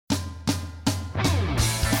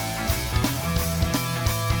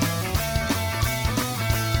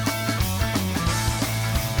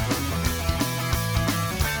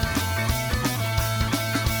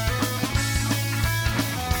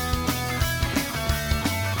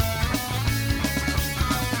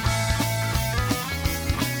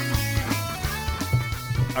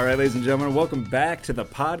All right, ladies and gentlemen, welcome back to the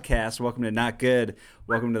podcast. Welcome to Not Good.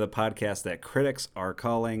 Welcome to the podcast that critics are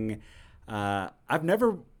calling. I've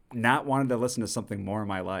never not wanted to listen to something more in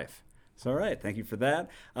my life. So, all right, thank you for that.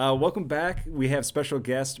 Welcome back. We have special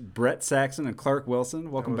guests Brett Saxon and Clark Wilson.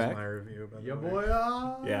 Welcome back. That was my review. Yeah, boy.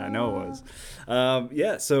 Yeah, I know it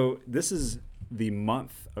was. So this is the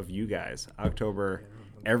month of you guys. October.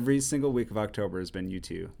 Every single week of October has been you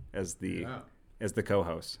two as the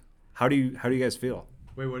co-hosts. How do you guys feel?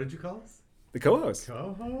 Wait, what did you call us? The co-host.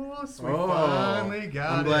 Co-host? We finally got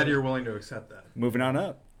I'm glad you're willing to accept that. Moving on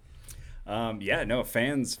up.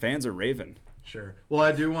 Fans are raving. Sure. Well,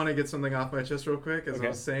 I do want to get something off my chest real quick. As Okay. I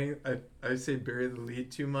was saying, I say bury the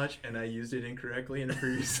lead too much, and I used it incorrectly in a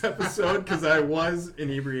previous episode because I was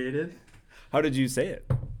inebriated. How did you say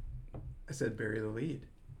it? I said bury the lead.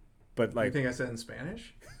 But You think I said in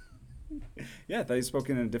Spanish? yeah, I thought you spoke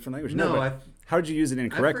in a different language. No, but how did you use it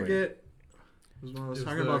incorrectly? I forget. It was when I was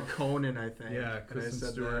talking about Conan, I think. Yeah, and I Kristen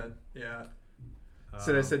said Stewart. that.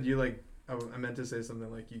 Yeah. I said you like. I meant to say something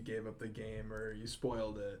like you gave up the game or you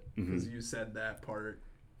spoiled it because you said that part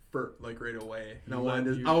for like right away. And I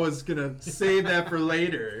was gonna save that for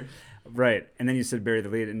later. Right, and then you said bury the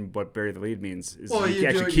lead, and what bury the lead means is Well, you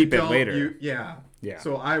actually keep it later. Yeah. Yeah.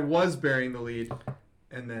 So I was burying the lead,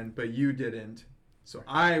 but you didn't. So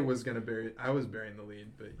I was burying the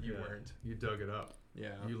lead, but you weren't. You dug it up.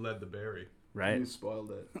 Yeah. You led the berry. Right. You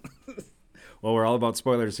spoiled it. Well, we're all about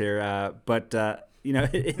spoilers here, but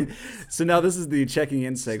so now this is the checking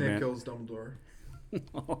in Snape segment. kills Dumbledore.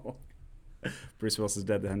 Oh. Bruce Willis is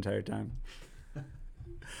dead the entire time.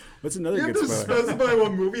 What's another You have good to spoiler? specify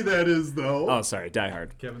what movie that is, though. Oh, sorry, Die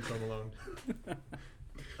Hard. Kevin's Home Alone.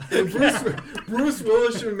 Bruce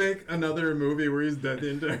Willis should make another movie where he's dead the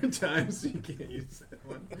entire time, so you can't use that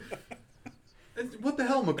one. What the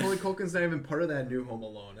hell? Macaulay Culkin's not even part of that new Home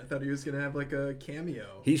Alone. I thought he was gonna have like a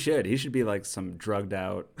cameo. He should be like some drugged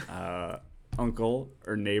out uncle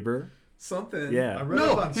or neighbor. Something. Yeah. I read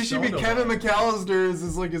No, about he should be Stone Kevin Alive. McAllister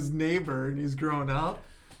is like his neighbor, and he's grown up.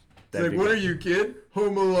 It's That'd like, be what good. are you, kid?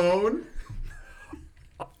 Home Alone?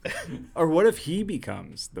 Or what if he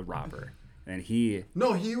becomes the robber and he?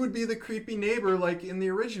 No, he would be the creepy neighbor like in the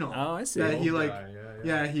original. Oh, I see. That he Old like, guy,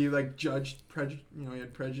 yeah, he like judged he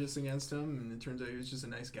had prejudice against him, and it turns out he was just a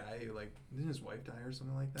nice guy who like didn't his wife die or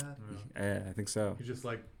something like that? Yeah, I think so. He just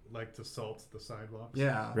like to salt the sidewalks.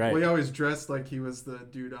 Yeah, Right. Well, he always dressed like he was the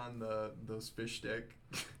dude on those fish stick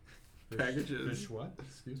packages. Fish what?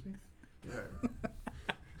 Excuse me? Yeah.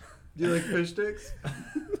 Do you like fish sticks?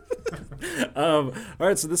 All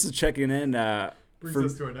right, so this is checking in. Brings For-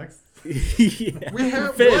 us to our next. Yeah. We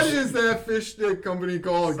have. Fish. What is that fish stick company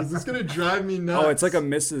called? Because it's gonna drive me nuts. Oh, it's like a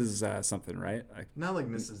Mrs. Something, right? Like not like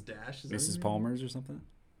Mrs. Dash. Is that her Mrs. name? Palmer's or something.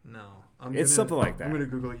 No, It's something like that. I'm gonna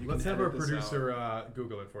Google it. You Let's can have our edit this producer out.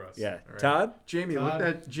 Google it for us. Yeah, All right. Todd. Jamie, Todd.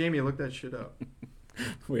 look that shit up.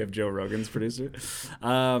 We have Joe Rogan's producer.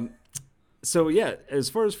 So yeah, as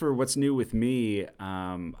far as for what's new with me,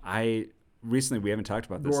 I recently we haven't talked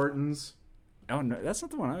about this. Gorton's. Oh no, that's not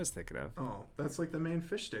the one I was thinking of. Oh, that's like the main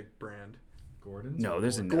fish stick brand. Gordon's? No, or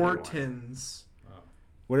there's Gordon? another one. Gorton's.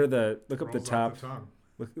 What are the look up the Rolls top? off the tongue.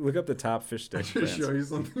 Look up the top fish I stick should brands. show you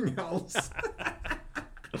something else.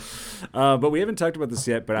 But we haven't talked about this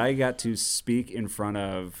yet. But I got to speak in front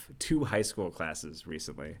of 2 high school classes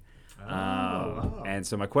recently. wow. And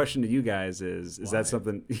so my question to you guys is Why? that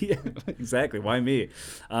something? Yeah, exactly. Why me?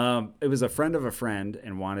 It was a friend of a friend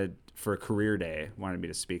and wanted for a career day, wanted me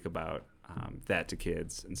to speak about that to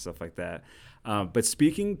kids and stuff like that. But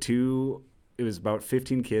speaking to, it was about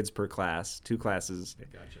 15 kids per class, 2 classes.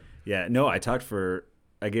 Gotcha. Yeah, no, I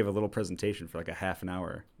gave a little presentation for like a half an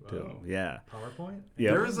hour. Whoa. Yeah. PowerPoint?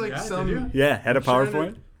 Yeah. There was like Yeah, some. did you? Yeah, had a I'm trying to,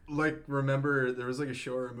 PowerPoint. Like, remember there was like a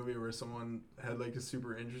show or a movie where someone had like a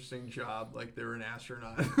super interesting job, like they were an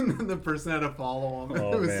astronaut, and then the person had to follow them.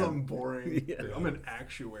 Oh, it was man. something boring. Yeah. I'm an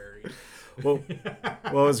actuary. Well,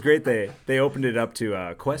 it was great. They opened it up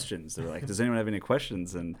to questions. They were like, "Does anyone have any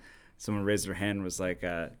questions?" And someone raised their hand and was like,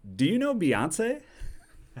 "Do you know Beyonce?"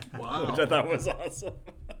 Wow. Which I thought was awesome.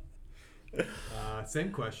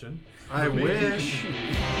 Same question. I For me. wish.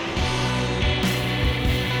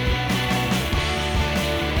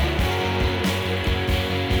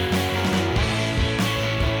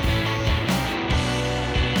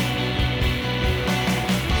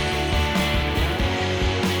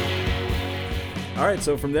 All right,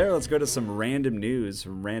 so from there, let's go to some random news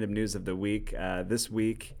of the week. This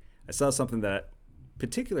week, I saw something that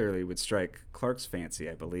particularly would strike Clark's fancy,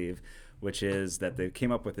 I believe. which is that they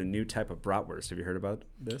came up with a new type of bratwurst. Have you heard about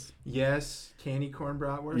this? Yes, candy corn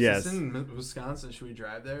bratwurst. Yes. It's in Wisconsin. Should we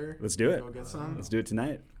drive there? Let's do it. Go get some. Let's do it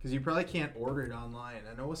tonight. Because you probably can't order it online.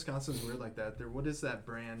 I know Wisconsin's weird like that. What is that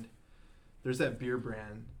brand? There's that beer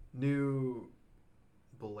brand, New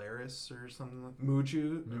Glarus or something like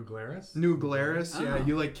Muju. New Glarus? New Glarus. Yeah, Oh.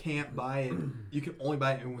 you like can't buy it. You can only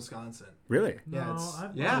buy it in Wisconsin. Really? Yeah, No, it's-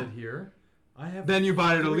 I've yeah. bought it here. I have. Then you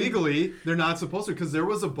buy it 3 illegally. They're not supposed to, because there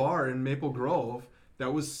was a bar in Maple Grove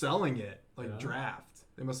that was selling it like Yeah. draft.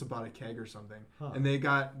 They must have bought a keg or something, Huh. and they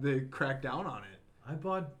cracked down on it. I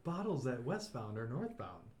bought bottles at Westbound or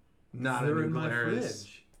Northbound. Not They're a New in my Glarus.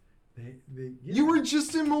 fridge. They You were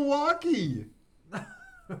just in Milwaukee.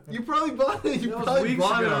 You probably bought it. You That was probably weeks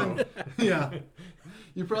bought ago. it. Yeah.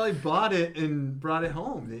 You probably bought it and brought it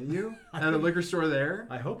home, didn't you? At a liquor store there.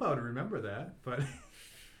 I hope I would remember that, but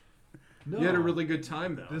no. You had a really good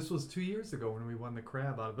time though. This was 2 years ago when we won the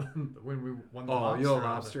crab out of the when we won the Oh, lobster. you a out of the-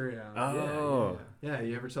 lobster, yeah. Oh. Yeah,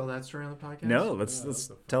 you ever tell that story on the podcast? No, let's Yeah, let's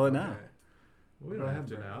that's a tell it fun now. Okay. We don't have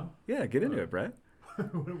to now. Yeah, get into it, Brett.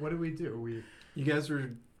 What did we do? You guys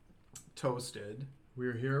were toasted. We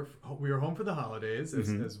were here. We were home for the holidays, as,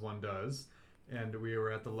 Mhm. as one does, and we were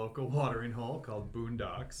at the local watering hole called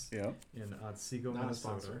Boondocks Yeah. in Otsego, Not a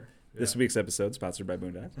Minnesota. sponsor. This Yeah. week's episode sponsored by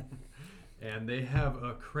Boondocks. And they have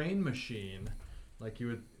a crane machine, like you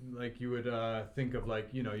would think of, like,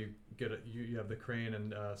 you get you have the crane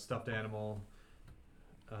and stuffed animal,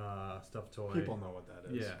 stuffed toy. People know what that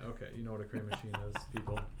is. Yeah. Okay. You know what a crane machine is.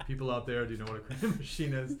 People out there, do you know what a crane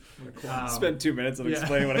machine is? Spend 2 minutes on yeah.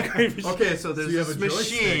 explaining what a crane machine. Okay, so there's you have this a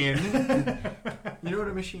joystick. machine. You know what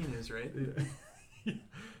a machine is, right? Yeah.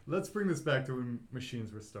 Let's bring this back to when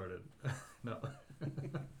machines were started. No.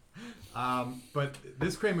 But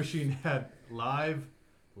this crane machine had live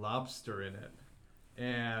lobster in it.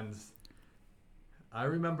 And I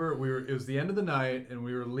remember it was the end of the night and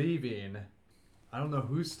we were leaving. I don't know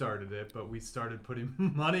who started it, but we started putting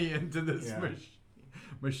money into this Yeah.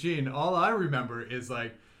 machine. All I remember is,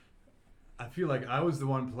 like, I feel like I was the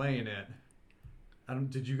one playing it.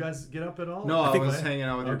 Did you guys get up at all? No, I think- was hanging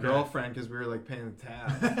out with your Okay. girlfriend because we were like paying the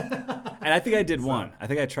tab. And I think I did one. I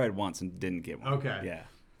think I tried once and didn't get one. Okay. Yeah.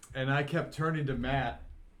 And I kept turning to Matt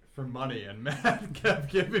for money, and Matt kept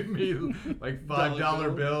giving me like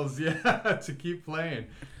 $5 bills, yeah, to keep playing.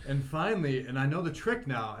 And finally, and I know the trick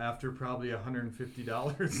now after probably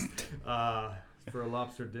 $150 for a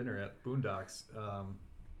lobster dinner at Boondocks.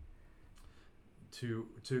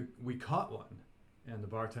 We caught one, and the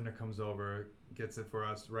bartender comes over, gets it for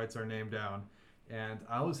us, writes our name down, and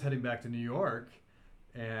I was heading back to New York,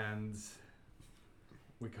 and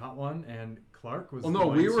we caught one, and Clark was. Well, no,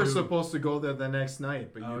 going we were to- supposed to go there the next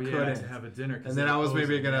night, but you Oh yeah, couldn't. to have a dinner. 'cause And then they I was closed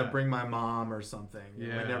maybe it, gonna yeah. bring my mom or something.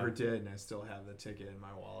 And I Yeah. never did, and I still have the ticket in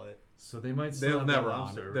my wallet. So they might still They'll have never the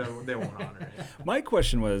honor. lobster. They won't honor it. My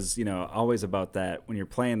question was, always about that when you're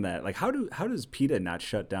playing that. Like, how does PETA not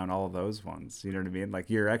shut down all of those ones? You know what I mean?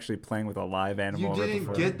 Like, you're actually playing with a live animal. You right didn't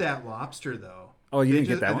before. get that lobster though. Oh, you They didn't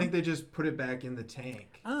get just- that I one? think they just put it back in the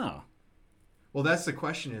tank. Oh, Well, that's the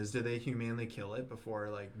question: is did they humanely kill it before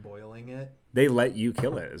like boiling it? they let you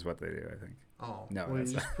kill it, is what they do. I think. Oh, No, Well,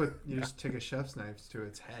 that's you just take a chef's knife to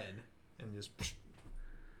its head and just.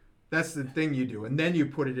 That's the thing you do, and then you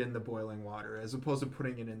put it in the boiling water, as opposed to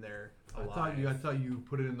putting it in there I alive. thought you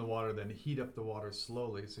put it in the water, then heat up the water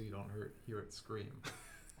slowly so you don't hear it scream.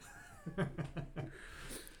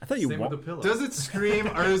 I thought you Same wa- with the pillow. Does it scream,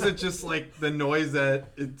 or is it just like the noise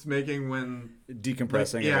that it's making when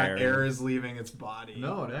decompressing. yeah, of air is leaving its body?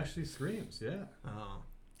 No, it actually screams. Yeah. Oh.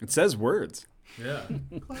 It says words. Yeah.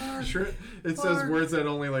 It says words that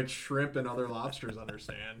only like shrimp and other lobsters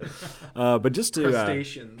understand. But just to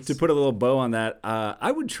Crustaceans. to put a little bow on that,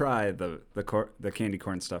 I would try the candy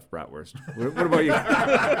corn stuffed bratwurst. What about you?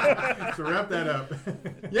 So wrap that up.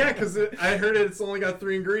 Yeah, because I heard it's only got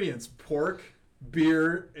 3 ingredients: pork,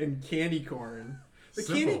 beer, and candy corn. The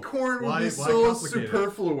Simple. candy corn would Why be so complicate it?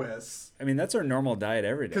 superfluous. I mean, that's our normal diet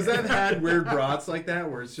every day. Because I've had weird brats like that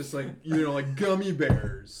where it's just like, like gummy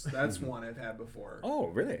bears. That's one I've had before. Oh,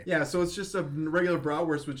 really? Yeah, so it's just a regular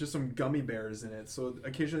bratwurst with just some gummy bears in it. So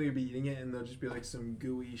occasionally you'll be eating it and there'll just be like some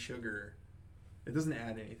gooey sugar. It doesn't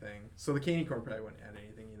add anything. So the candy corn probably wouldn't add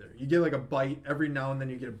anything either. You get like a bite. Every now and then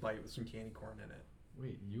you get a bite with some candy corn in it.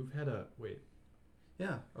 Wait, you've had a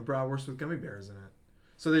Yeah, a bratwurst with gummy bears in it.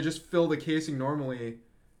 So they just fill the casing normally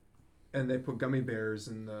and they put gummy bears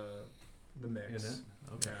in the mix. in it?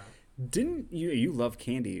 Okay. Yeah. Didn't you love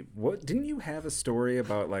candy? Didn't you have a story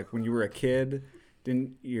about, like, when you were a kid?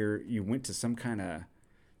 Didn't you went to some kind of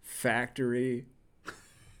factory?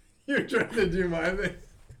 You're trying to do my thing.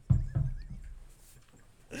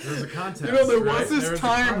 There's a contest. You know, there right? was this There's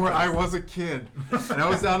time where I was a kid, and I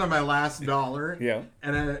was down to my last dollar. Yeah.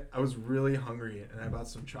 And I was really hungry, and I bought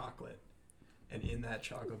some chocolate. And in that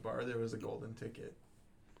chocolate bar, there was a golden ticket.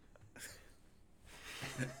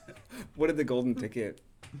 What did the golden ticket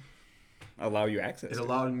allow you access It to?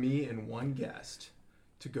 allowed me and one guest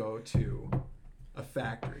to go to a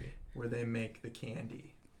factory where they make the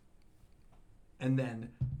candy. And then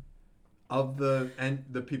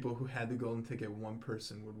the people who had the golden ticket, one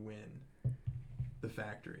person would win the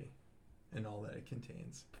factory and all that it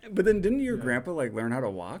contains. But then didn't your grandpa like learn how to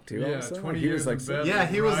walk too? all of Yeah, a sudden? 20 Like, he years was like in bed. Yeah,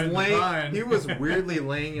 he was Ride the laying. vine. He was weirdly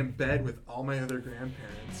laying in bed with all my other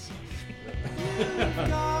grandparents.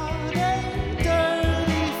 Got a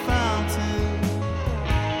dirty fountain.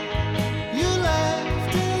 You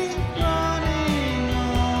left it running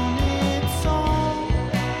on its own.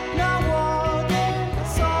 Now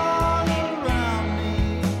water's all around me.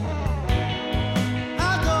 I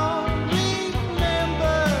don't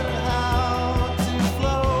remember how to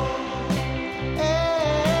flow.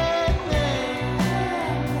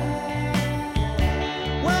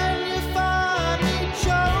 When you finally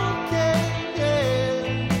choking,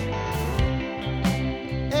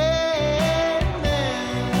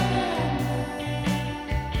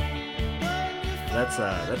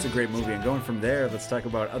 That's a great movie. And going from there, let's talk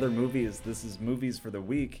about other movies. This is movies for the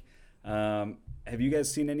week. Have you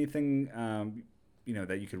guys seen anything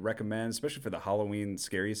that you could recommend, especially for the Halloween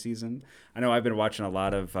scary season? I know I've been watching a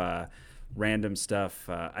lot of random stuff.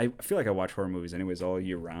 I feel like I watch horror movies anyways all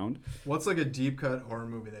year round. What's like a deep cut horror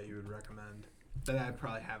movie that you would recommend that I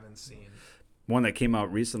probably haven't seen? One that came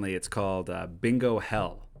out recently, it's called Bingo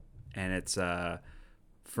Hell, and it's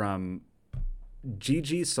from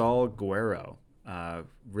Gigi Saul Guerrero,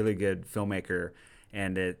 really good filmmaker,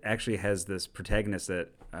 and it actually has this protagonist that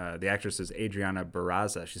the actress is Adriana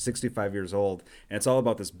Barraza. She's 65 years old, and it's all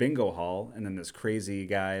about this bingo hall, and then this crazy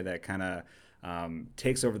guy that kind of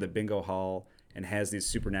takes over the bingo hall and has these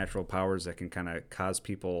supernatural powers that can kind of cause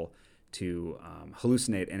people to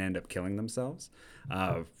hallucinate and end up killing themselves.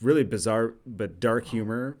 Really bizarre but dark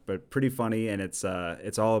humor, but pretty funny, and it's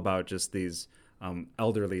all about just these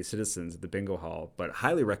elderly citizens at the bingo hall. But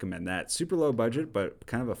highly recommend that. Super low budget, but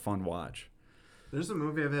kind of a fun watch. There's a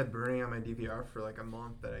movie I've had burning on my DVR for like a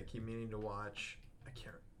month that I keep meaning to watch.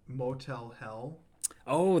 Motel Hell.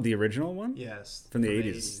 Oh, the original one? Yes. From the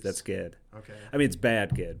 80s. That's good. Okay. I mean, it's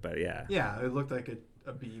bad good, but yeah. Yeah, it looked like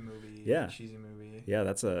a B movie. Yeah. A cheesy movie. Yeah,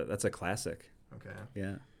 that's a classic. Okay.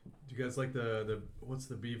 Yeah. Do you guys like the what's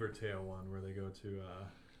the Beaver Tail one where they go to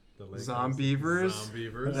the lake? Zombievers.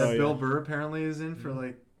 Zombievers. That Oh, yeah. Bill Burr apparently is in for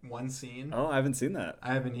like one scene. Oh, I haven't seen that.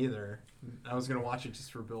 I haven't either. I was gonna watch it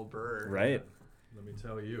just for Bill Burr. Right. Let me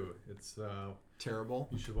tell you, it's Terrible.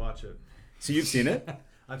 you should watch it. So you've seen it?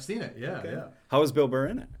 I've seen it. Yeah, Okay. yeah. How was Bill Burr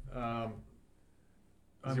in it?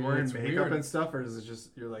 Is he wearing makeup and stuff, or is it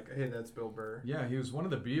just you're like, hey, that's Bill Burr? Yeah, he was one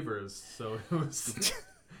of the beavers, so it was.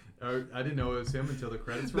 I didn't know it was him until the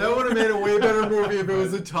credits were. That would have made a way better movie if it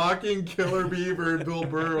was a talking killer beaver and Bill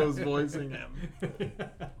Burr was voicing him.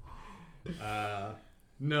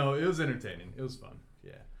 No, it was entertaining. It was fun.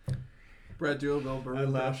 Yeah. Brett, do a Bill Burr I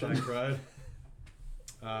laughed. I impression.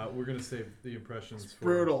 cried. We're gonna save the impressions for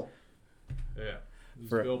Brutal. Yeah. This is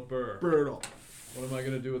For- Bill Burr. Brutal. What am I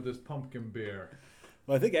gonna do with this pumpkin beer?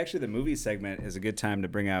 Well, I think actually the movie segment is a good time to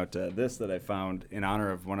bring out this that I found in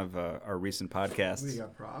honor of one of our recent podcasts. We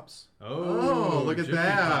got props. Oh, look at Jiffy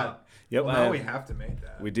that. Pop. Yep, Well, I now have- we have to make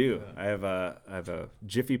that. we do. Yeah. I have a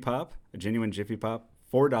Jiffy Pop, a genuine Jiffy Pop,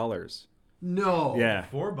 $4. No. Yeah,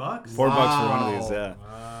 $4? $4 for one of these. Wow. Yeah,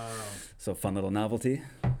 Wow. so fun little novelty.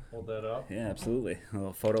 Hold that up. Yeah, absolutely. A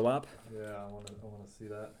little photo op. Yeah, I wanna see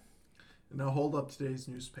that. Now hold up today's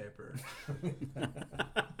newspaper.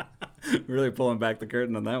 Really pulling back the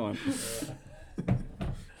curtain on that one.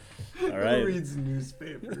 All Who right, reads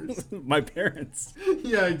newspapers? my parents.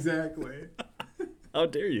 Yeah, exactly. How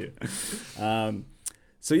dare you?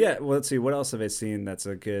 So yeah, well, let's see. What else have I seen that's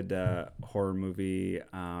a good horror movie?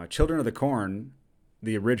 Children of the Corn,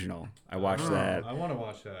 the original. I watched that. I want to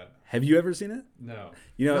watch that. Have you ever seen it? No.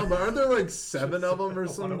 You know, No, but aren't there like 7 of them or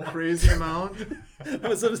some crazy amount?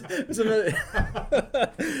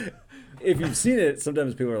 if you've seen it,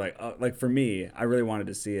 sometimes people are like, oh, like for me, I really wanted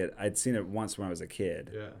to see it. I'd seen it once when I was a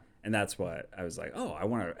kid. Yeah. And that's what I was like, oh, I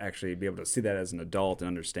want to actually be able to see that as an adult and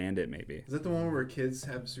understand it maybe. Is that the one where kids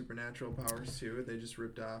have supernatural powers too? They just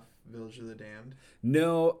ripped off Village of the Damned?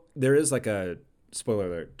 No, there is like a, spoiler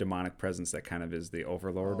alert, demonic presence that kind of is the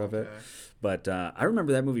overlord of it. Okay. But I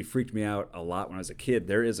remember that movie freaked me out a lot when I was a kid.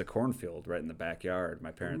 There is a cornfield right in the backyard,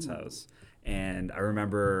 my parents' house. And I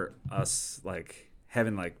remember us like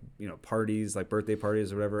having like parties, like birthday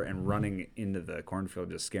parties or whatever, and running into the cornfield,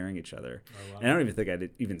 just scaring each other. Oh, wow. And I don't even think I'd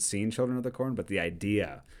even seen Children of the Corn, but the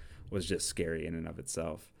idea was just scary in and of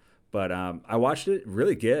itself. But I watched it,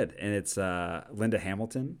 really good, and it's Linda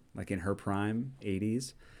Hamilton, like in her prime,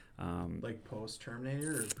 80s. Like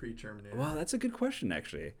post-Terminator or pre-Terminator? Well, that's a good question,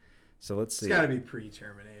 actually. So let's see. It's got to be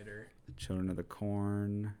pre-Terminator. Children of the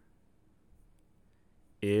Corn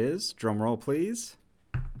is, drum roll please,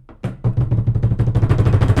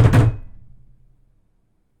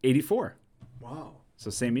 84. Wow. So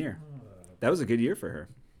same year. That was a good year for her.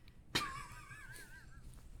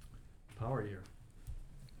 Power year.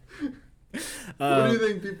 What do you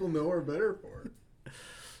think people know her better for?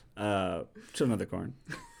 Children of the Corn.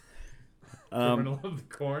 Terminal of the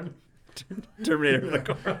Corn. Terminator of the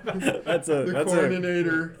Corn. That's a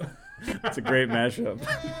Corninator. that's a great mashup.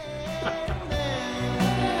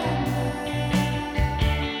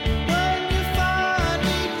 When you find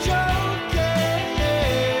me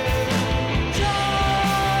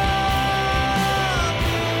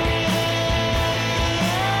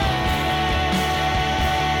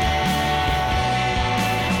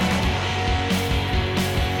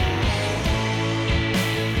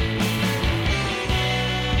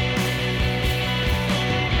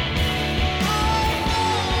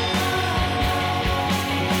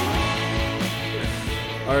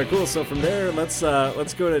All right, cool. So from there, let's go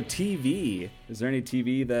to TV. Is there any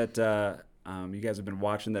TV that you guys have been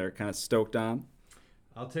watching that are kind of stoked on?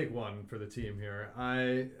 I'll take one for the team here.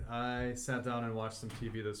 I sat down and watched some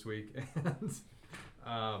TV this week,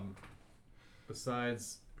 and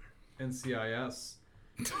besides NCIS,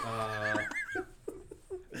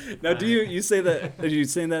 Now, do you say that? Are you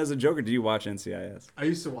saying that as a joke, or do you watch NCIS? I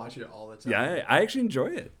used to watch it all the time. Yeah, I actually enjoy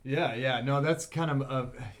it. yeah, no, that's kind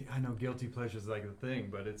of I know guilty pleasure is like the thing,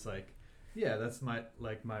 but it's like, yeah, that's my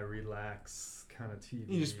relax kind of TV.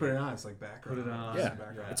 You just put it on. It's like background. Put it on. Yeah,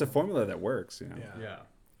 Background. it's a formula that works. Yeah.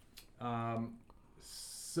 Yeah.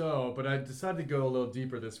 So, but I decided to go a little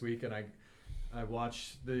deeper this week, and I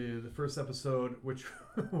watched the first episode, which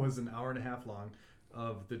was an hour and a half long,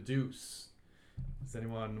 of The Deuce. Does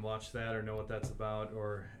anyone watch that or know what that's about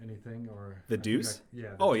or anything? Or The Deuce?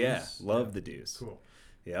 Yeah. Oh The yeah, Deuce. love Yeah. The Deuce. Cool.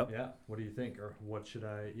 Yep. Yeah. What do you think? Or what should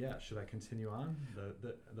I? Yeah. Should I continue on?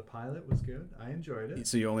 The pilot was good. I enjoyed it.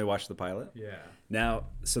 So you only watched the pilot? Yeah. Now,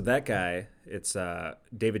 so that guy, it's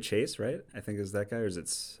David Chase, right? I think is that guy, or is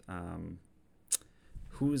it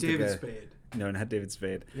who's David the guy? Spade. No, not David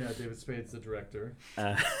Spade. Yeah. David Spade's the director.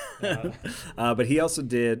 But he also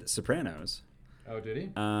did Sopranos. Oh, did he?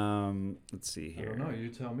 Let's see I here. don't know. You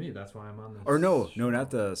tell me. That's why I'm on this. Or no, show.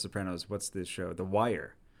 not the Sopranos. What's the show? The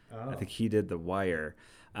Wire. Oh. I think he did The Wire.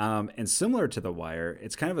 And similar to The Wire,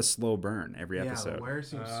 it's kind of a slow burn every Yeah, episode. The Wire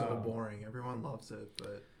seems so Oh. boring. Everyone loves it,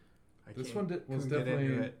 but I This can't, one was couldn't get into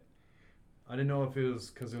definitely. it. I didn't know if it was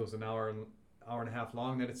because it was an hour and a half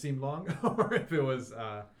long that it seemed long, or if it was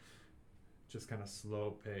just kind of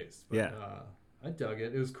slow paced. But, Yeah. I dug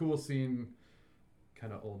it. It was cool seeing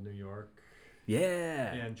kind of old New York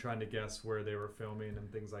Yeah. and trying to guess where they were filming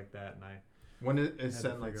and things like that. And I When it had is to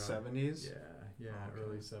set in like figure out- 70s. yeah, Okay.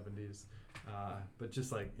 early 70s. But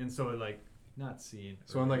just like, and so like not seen.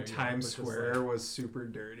 So when like earlier, you know, Times but just, Square like- was super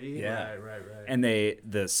dirty. Yeah. Right. And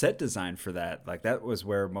the set design for that, like that was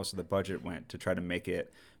where most of the budget went to try to make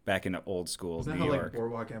it back into old school Isn't that New how York. like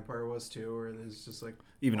Boardwalk Empire was too, where there's just like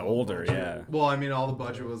Even all the older, budget- yeah. Well, I mean, all the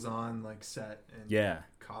budget was on like set and Yeah.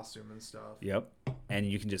 costume and stuff. Yep. And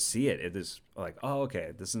you can just see it. It is like, oh,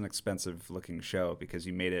 okay, this is an expensive looking show because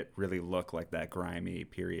you made it really look like that grimy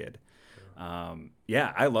period.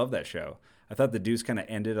 Yeah, I love that show. I thought The Deuce kind of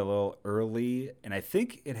ended a little early, and I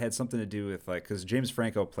think it had something to do with like because James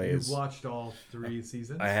Franco plays. You've watched all 3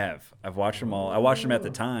 seasons? I have. I've watched them all. I watched them at the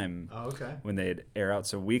time Oh, okay. when they'd air out.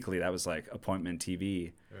 So weekly, that was like appointment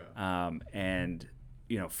TV. Yeah. And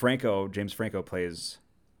James Franco plays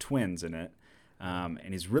twins in it. And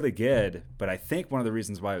he's really good, but I think one of the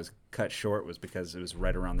reasons why it was cut short was because it was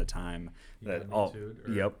right around the time that got all Me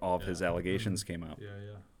Too'd, or- of his yeah. allegations came up. Yeah.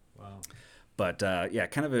 Wow. But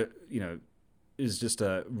kind of is just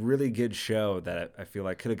a really good show that I feel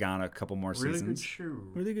like could have gone a couple more Really good seasons. shoe.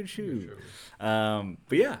 Really good shoe. Sure.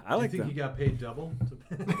 But yeah, I Do like you think them. he got paid double?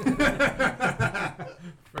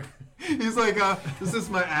 He's like, this is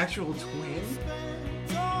my actual twin.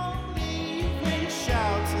 Don't even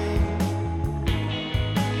shouting.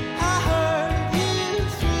 I heard you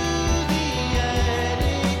through the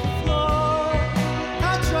attic floor. I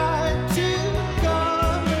tried to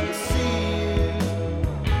come and see you,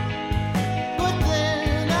 but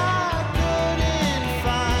then I couldn't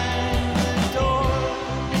find the door.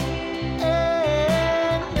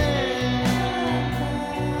 And then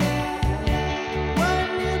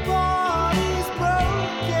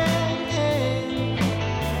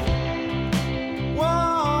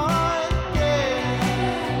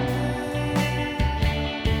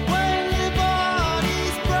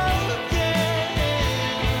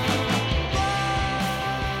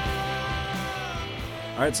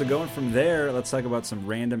All right, so going from there, let's talk about some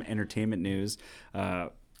random entertainment news.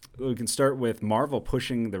 We can start with Marvel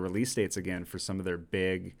pushing the release dates again for some of their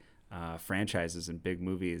big franchises and big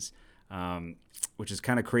movies, which is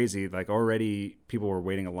kind of crazy. Like already people were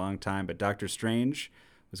waiting a long time, but Doctor Strange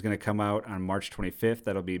was going to come out on March 25th.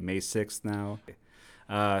 That'll be May 6th now.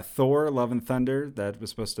 Thor, Love and Thunder, that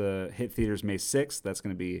was supposed to hit theaters May 6th. That's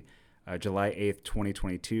going to be July 8th,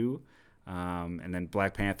 2022. And then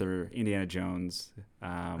Black Panther, Indiana Jones.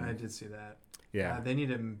 I did see that. Yeah. They need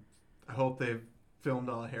to. I hope they've filmed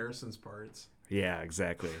all of Harrison's parts. Yeah,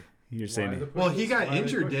 exactly. You're saying Well, he got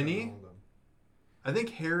injured, didn't he? I think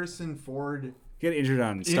Harrison Ford he got injured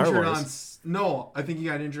on Star Wars. No, I think he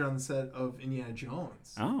got injured on the set of Indiana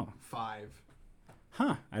Jones. Oh. 5.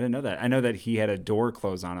 Huh. I didn't know that. I know that he had a door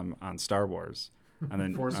close on him on Star Wars. And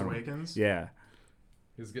then Force Awakens? Yeah.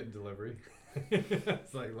 He was getting delivery.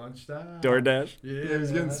 It's like lunchtime. DoorDash? Yeah, he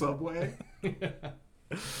was getting Subway.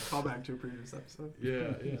 Call back to a previous episode.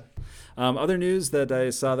 Yeah. Other news that I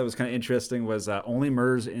saw that was kind of interesting was Only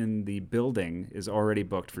Murders in the Building is already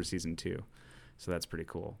booked for season 2. So that's pretty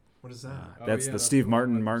cool. What is that? That's the Steve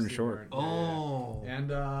Martin Short. Oh. And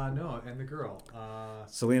the girl.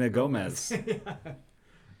 Selena Gomez.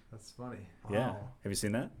 That's funny. Yeah. Wow. Have you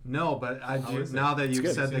seen that? No, but I do. is it? Now that It's you've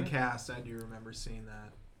good. said the Seen it? cast, I do remember seeing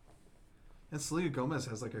that. And Selena Gomez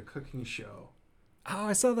has like a cooking show. Oh,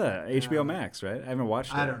 I saw that. HBO Yeah. Max, right? I haven't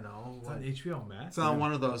watched it. I don't know. It's on HBO Max. It's on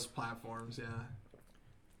one of those platforms, yeah.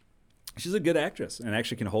 She's a good actress and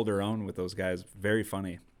actually can hold her own with those guys. Very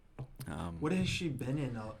funny. What has she been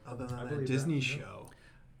in other than that believe Disney that, yeah. show?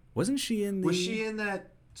 Wasn't she in the... Was she in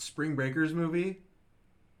that Spring Breakers movie?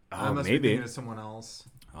 I Oh, must be maybe. thinking of someone else.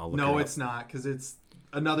 I'll look No, her up. it's not, because it's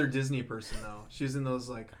another Disney person, though. She's in those,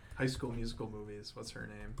 like, High School Musical movies. What's her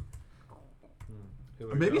name? Here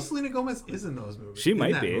Or we maybe go. Selena Gomez is in those movies. She in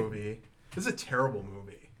might that be. Movie. It's a terrible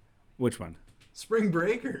movie. Which one? Spring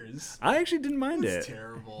Breakers. I actually didn't mind It's it.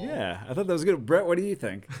 terrible. Yeah, I thought that was good. Brett, what do you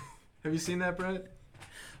think? Have you seen that, Brett?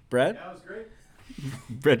 Brett? That was great.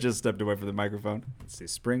 Brett just stepped away from the microphone. Let's see.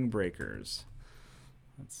 Spring Breakers.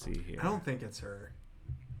 Let's see here. I don't think it's her.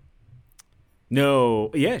 No.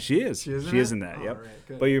 Yeah, she is. She is in She is it? in that, Oh, yep. right,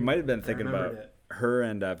 good. But you might have been thinking remembered about it. her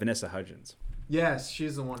and Vanessa Hudgens. Yes,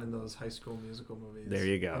 she's the one in those High School Musical movies. There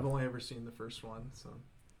you go. I've only ever seen the first one, so.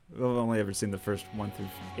 I've only ever seen the first 1 through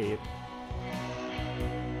 8.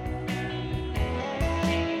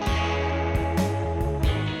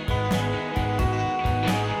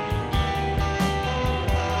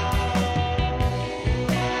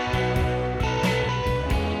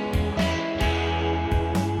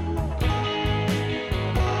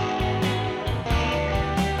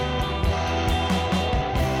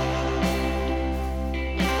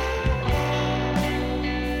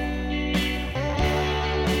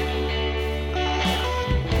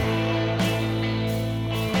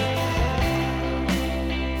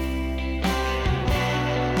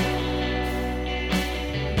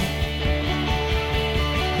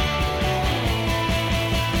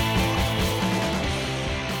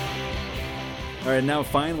 All right, now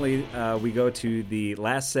finally we go to the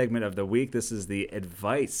last segment of the week. This is the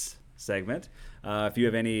advice segment. If you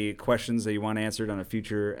have any questions that you want answered on a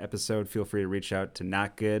future episode, feel free to reach out to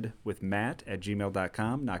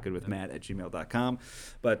notgoodwithmatt@gmail.com, notgoodwithmatt@gmail.com.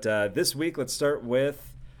 But this week, let's start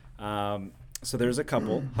with, so there's a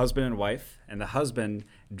couple, husband and wife, and the husband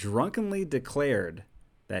drunkenly declared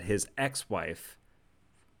that his ex-wife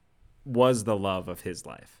was the love of his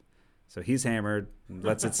life. So he's hammered,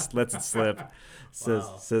 lets it slip,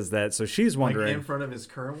 says that. So she's wondering, Like in front of his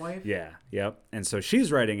current wife? yeah, yep. And so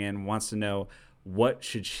she's writing in, wants to know what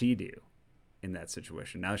should she do in that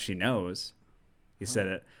situation. Now she knows he said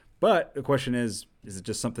it, but the question is it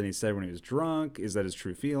just something he said when he was drunk? Is that his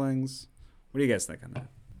true feelings? What do you guys think on that?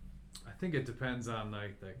 I think it depends on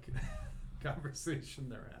like the conversation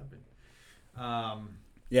they're having.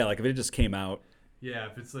 Yeah, like if it just came out, Yeah,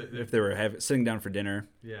 if it's like if they were sitting down for dinner.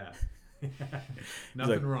 yeah.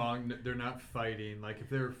 Nothing wrong. They're not fighting. Like if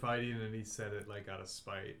they were fighting and he said it like out of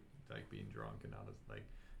spite, like being drunk and out of like,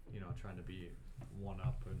 trying to be one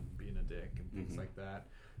up and being a dick and things like that.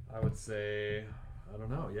 I would say, I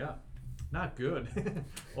don't know. Yeah, not good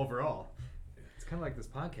overall. It's kind of like this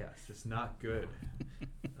podcast, just not good.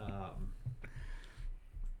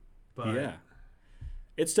 But Yeah.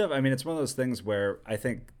 It's tough. I mean, it's one of those things where I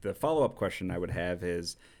think the follow-up question I would have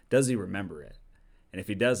is, does he remember it? And if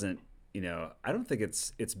he doesn't, I don't think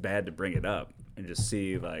it's bad to bring it up and just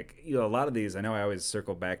see, like, a lot of these, I know I always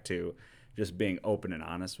circle back to just being open and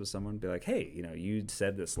honest with someone. Be like, hey, you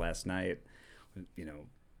said this last night,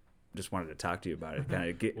 just wanted to talk to you about it. Kind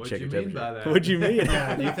of get What'd check you your mean temperature. by that? What'd you mean?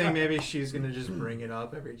 Yeah, do you think maybe she's gonna just bring it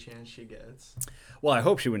up every chance she gets? Well, I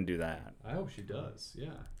hope she wouldn't do that. I hope she does. Yeah.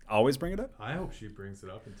 Always bring it up. I hope she brings it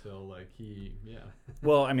up until like he. Yeah.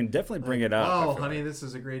 Well, I mean, definitely bring it up. I Oh, feel honey, like. this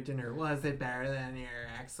is a great dinner. Was it better than your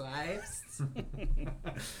ex-wife's?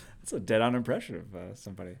 That's a dead-on impression of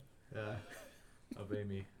somebody. Yeah. Of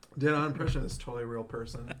Amy. Did on impression is totally real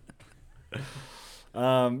person.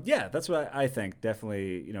 Yeah, that's what I think.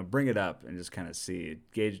 Definitely, bring it up and just kind of see,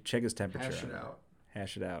 gauge, check his temperature.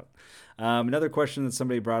 Hash it out. Another question that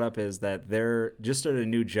somebody brought up is that they're just started a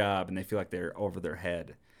new job and they feel like they're over their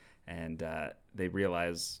head, and they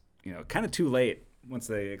realize, kind of too late once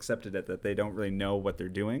they accepted it that they don't really know what they're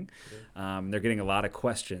doing. They're getting a lot of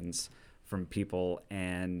questions from people,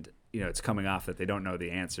 and it's coming off that they don't know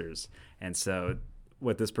the answers, and so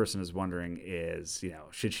what this person is wondering is,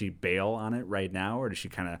 should she bail on it right now, or does she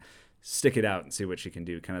kind of stick it out and see what she can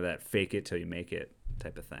do? Kind of that fake it till you make it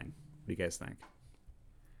type of thing. What do you guys think?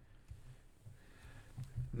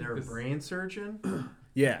 They're a brain surgeon?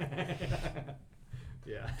 Yeah.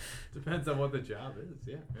 Yeah. Depends on what the job is.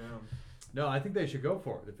 Yeah. No, I think they should go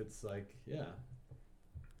for it. If it's like, yeah.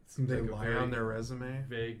 Seems They like a lie very on their resume.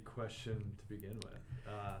 vague question to begin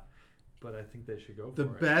with. But I think they should go for The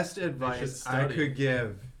it. best They should advice I study. could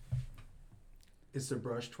give is to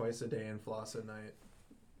brush twice a day and floss at night.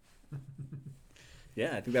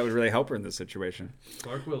 Yeah, I think that would really help her in this situation.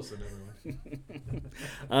 Clark Wilson,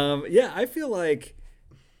 everyone. Yeah, I feel like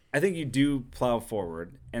I think you do plow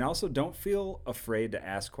forward, and also don't feel afraid to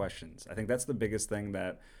ask questions. I think that's the biggest thing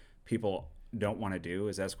that people don't want to do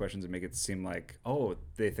is ask questions and make it seem like,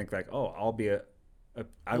 they think like, I'll be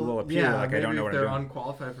I will appear like I don't know what I'm they're doing.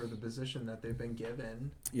 unqualified for the position that they've been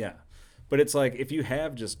given. Yeah. But it's like if you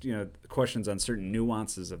have just, questions on certain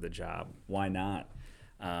nuances of the job, why not?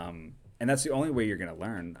 And that's the only way you're going to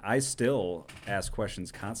learn. I still ask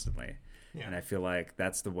questions constantly. Yeah. And I feel like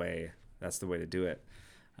that's the way to do it.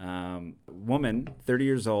 Woman, 30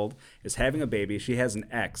 years old, is having a baby. She has an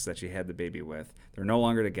ex that she had the baby with. They're no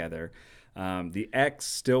longer together. The ex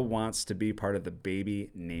still wants to be part of the baby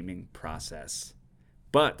naming process.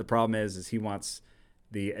 But the problem is he wants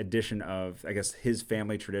the addition of, I guess his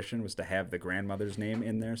family tradition was to have the grandmother's name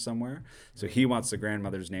in there somewhere. So he wants the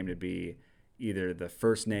grandmother's name to be either the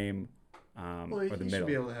first name or the he middle. should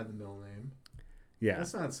be able to have the middle name. Yeah.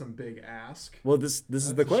 That's not some big ask. Well, this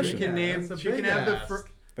is the question. She can name. that's a She can big have the ask. But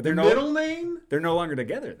the they're middle name. They're no longer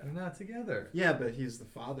together though. They're not together. Yeah, but he's the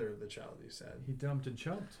father of the child. You said. He dumped and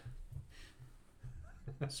chumped.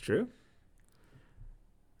 It's true.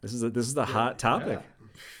 This is the hot topic,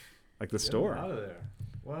 like the Get him store. out of there.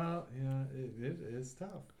 Well, yeah, it is tough.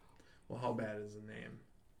 Well, how bad is the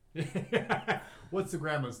name? What's the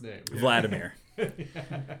grandma's name? Vladimir.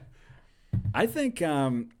 I think,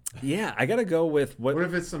 I gotta go with What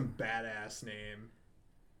if it's some badass name?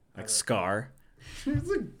 like Scar. It's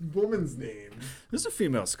a woman's name. There's a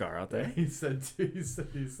female Scar out there. He said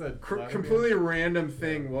Vladimir. Completely random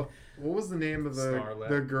thing. What was the name of Starlet.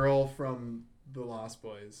 the girl from the Lost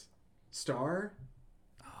Boys? Star?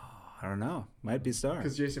 I don't know. Might be Star.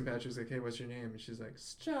 Because Jason Patrick's like, hey, what's your name? And she's like,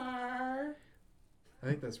 Star. I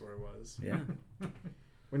think that's what it was. Yeah.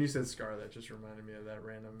 When you said Scar, that just reminded me of that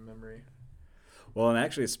random memory. Well, and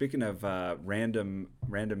actually, speaking of random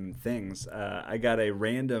things, I got a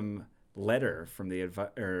random letter from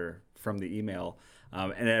the email,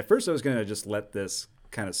 and at first I was gonna just let this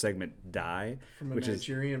kind of segment die, From a which is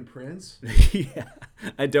Nigerian prince? yeah,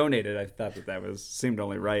 I donated. I thought that seemed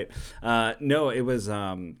only right. No, it was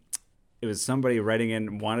somebody writing in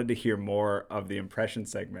and wanted to hear more of the impression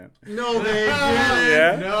segment. No, they didn't.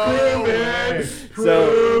 Yeah. No way.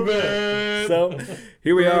 Prove it. So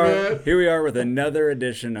here we Prove are. it. Here we are with another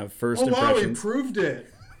edition of First Oh, wow, he Impressions. proved it.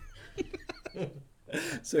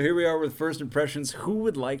 So here we are with First Impressions. Who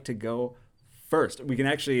would like to go first? We can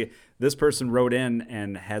actually. This person wrote in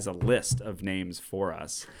and has a list of names for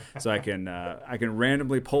us, so I can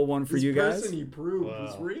randomly pull one for This you guys. person he proved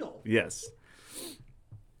was real. Yes.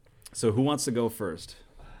 So who wants to go first?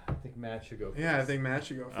 I think Matt should go first. Yeah, I think Matt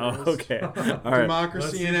should go first. Oh, okay. All right. Democracy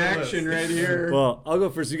Let's in see the action list. right here. Well, I'll go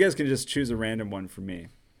first. You guys can just choose a random one for me.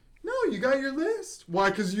 No, you got your list. Why?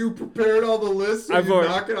 Because you prepared all the lists and I've you already-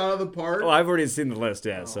 knock it out of the park? Oh, I've already seen the list,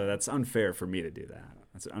 yeah. So that's unfair for me to do that.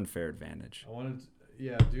 That's an unfair advantage. I wanted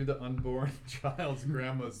to, do the unborn child's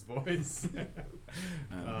grandma's voice.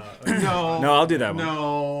 No. No, I'll do that one.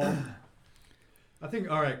 No. I think,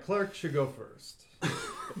 all right, Clark should go first.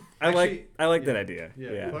 I like that idea.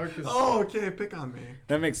 Yeah, Yeah. Clark is Oh, okay. Pick on me.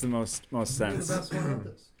 That makes the most the sense. best one of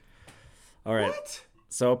this. All right. What?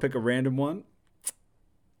 So I'll pick a random one.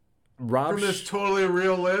 Rob From this totally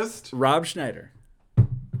real list. Rob Schneider. I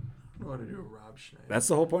don't want to do a Rob Schneider. That's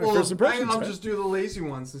the whole point of first impressions. I'll right? just do the lazy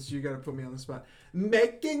one since you got to put me on the spot.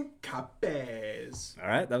 Making copies. All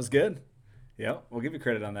right, that was good. Yep, we'll give you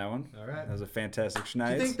credit on that one. All right. That was a fantastic Do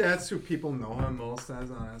Schneider. you think that's who people know him most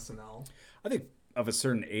as on SNL? I think of a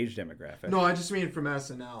certain age demographic. No, I just mean from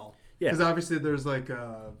SNL. Yeah. Because obviously there's like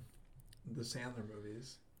the Sandler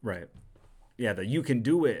movies. Right. Yeah, the You Can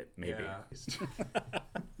Do It, maybe. Yeah.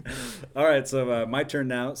 All right, so my turn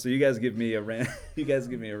now. So you guys give me a random.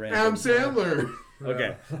 Adam Sandler.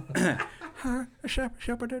 Okay. All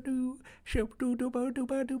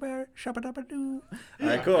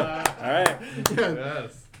right, cool. All right. Yeah,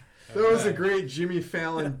 Yes. that was a great Jimmy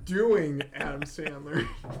Fallon doing Adam Sandler.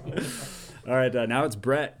 All right, now it's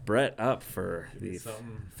Brett. Brett up for the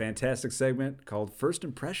something. fantastic segment called First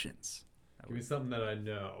Impressions. Give me something that I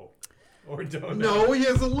know or don't know. No, he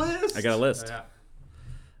has a list. I got a list. Yeah.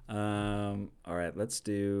 All right, let's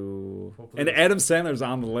do. Hopefully And it's- Adam Sandler's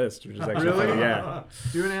on the list, which is actually Really? funny. Yeah.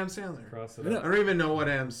 Do an Adam Sandler. Cross it Yeah. out. I don't even know what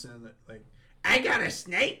Adam Sandler like. I got a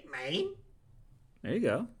snake, man. There you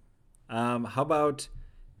go. How about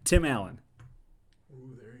Tim Allen?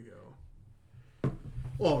 Ooh, there you go.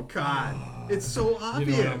 Oh God, it's so You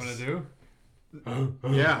obvious. know what I'm gonna do?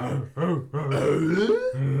 Yeah.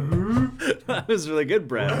 That was really good,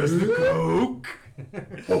 Brett. Coke.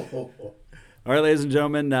 All right, ladies and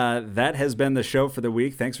gentlemen, that has been the show for the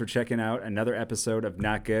week. Thanks for checking out another episode of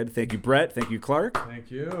Not Good. Thank you, Brett. Thank you, Clark.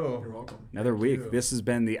 Thank you. You're welcome. Another week. you. This has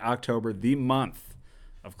been the October, the month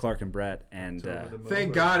of Clark and Brett. And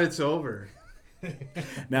Thank God it's over.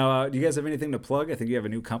 now, do you guys have anything to plug? I think you have a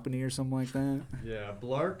new company or something like that. Yeah,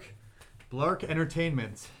 Blark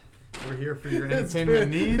Entertainment. We're here for your It's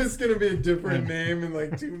entertainment It's needs. gonna be a different name in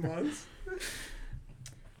like 2 months.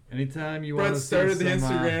 Anytime you want Brett to started the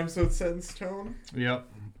some, Instagram, so it's set in stone. Yep.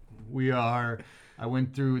 We are. I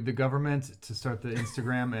went through the government to start the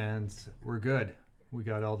Instagram, and we're good. We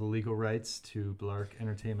got all the legal rights to Blark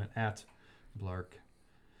Entertainment at Blark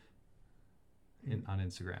on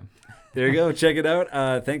Instagram. There you go. Check it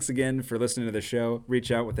out. Thanks again for listening to the show. Reach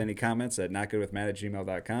out with any comments at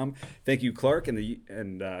notgoodwithmatt@gmail.com. Thank you, Clark, and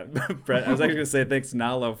Brett. I was actually going to say thanks,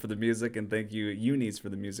 Nalo, for the music, and thank you, Eunice, for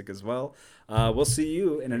the music as well. We'll see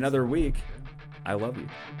you in another week. I love you.